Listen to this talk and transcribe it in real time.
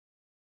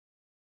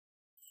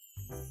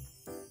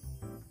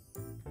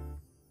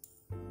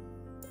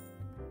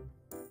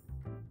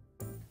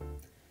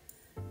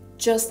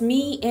Just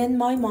Me and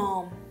My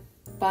Mom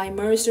by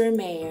Mercer.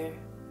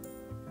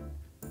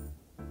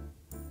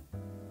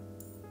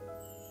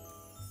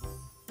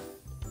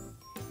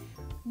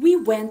 We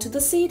went to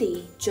the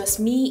city, just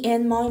me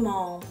and my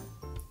mom.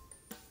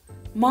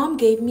 Mom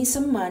gave me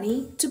some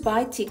money to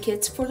buy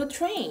tickets for the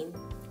train.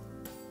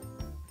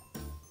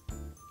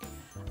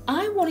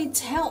 I wanted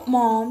to help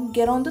Mom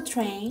get on the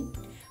train,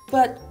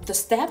 but the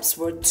steps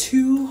were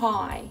too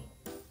high.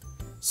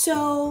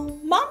 So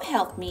Mom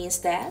helped me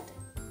instead.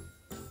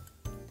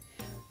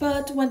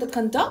 But when the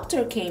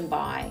conductor came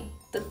by,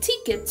 the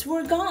tickets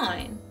were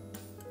gone.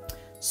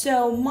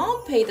 So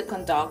Mom paid the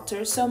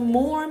conductor some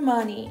more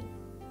money.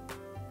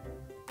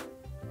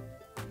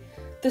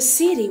 The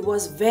city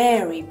was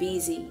very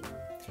busy.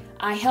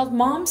 I held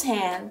Mom's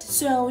hand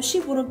so she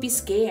wouldn't be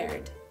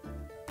scared.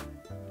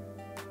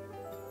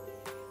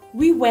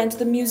 We went to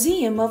the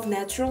Museum of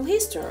Natural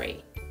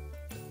History.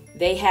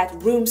 They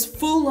had rooms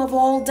full of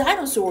old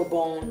dinosaur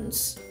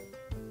bones.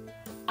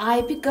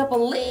 I picked up a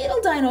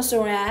little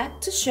dinosaur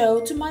egg to show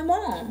to my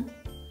mom,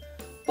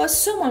 but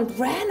someone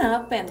ran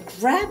up and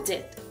grabbed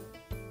it.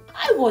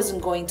 I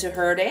wasn't going to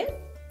hurt it.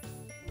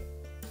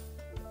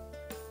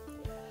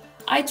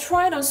 I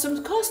tried on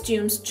some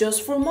costumes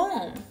just for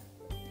Mom,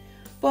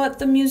 but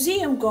the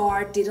museum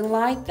guard didn't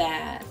like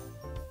that.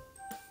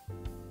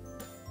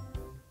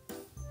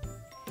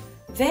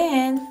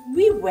 Then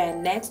we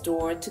went next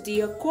door to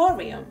the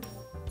aquarium.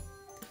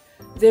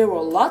 There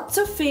were lots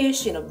of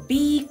fish in a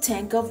big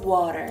tank of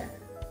water.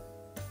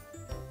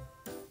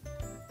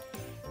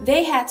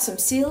 They had some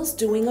seals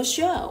doing a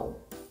show.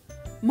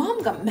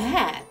 Mom got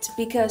mad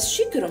because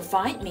she couldn't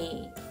find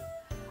me.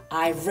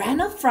 I ran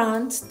up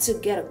front to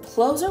get a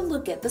closer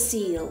look at the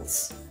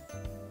seals.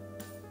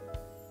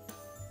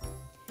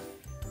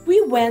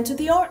 We went to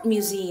the art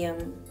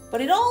museum,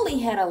 but it only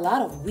had a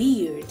lot of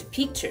weird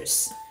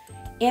pictures,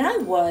 and I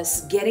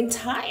was getting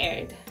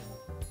tired.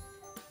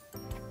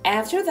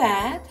 After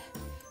that,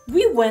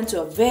 we went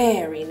to a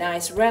very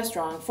nice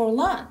restaurant for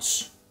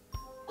lunch.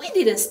 We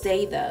didn't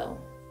stay though.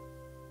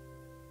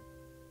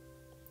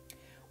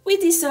 We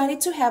decided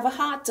to have a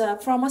hot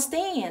dog from a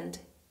stand.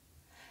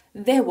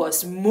 That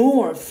was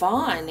more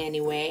fun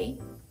anyway.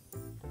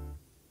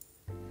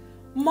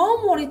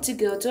 Mom wanted to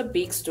go to a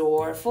big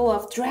store full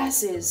of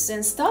dresses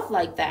and stuff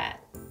like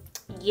that.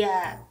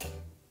 Yuck.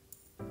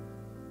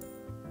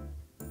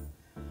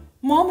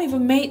 Mom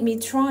even made me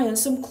try on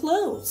some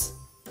clothes.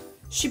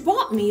 She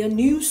bought me a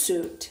new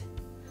suit.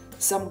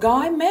 Some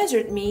guy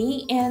measured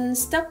me and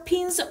stuck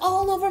pins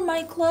all over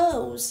my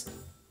clothes.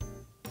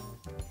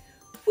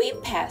 We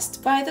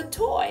passed by the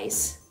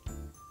toys.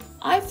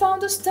 I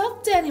found a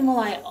stuffed animal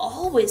I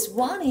always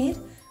wanted,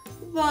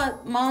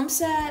 but Mom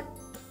said,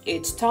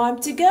 "It's time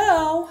to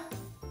go."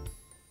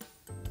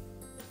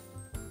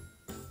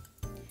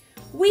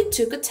 We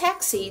took a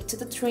taxi to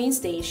the train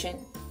station.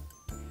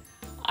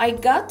 I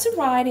got to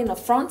ride in the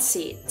front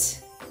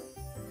seat.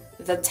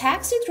 The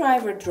taxi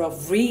driver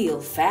drove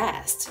real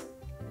fast.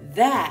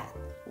 That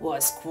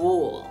was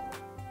cool.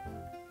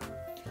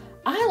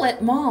 I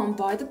let Mom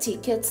buy the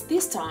tickets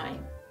this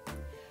time.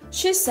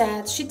 She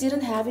said she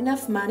didn't have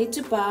enough money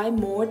to buy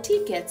more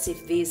tickets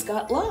if these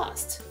got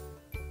lost.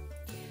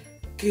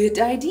 Good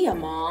idea,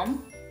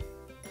 Mom.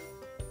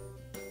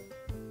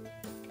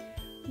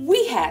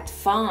 We had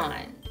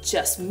fun,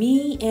 just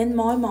me and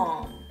my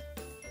mom.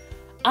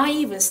 I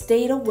even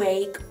stayed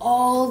awake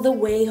all the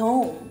way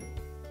home.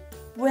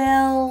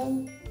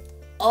 Well,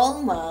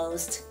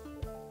 almost.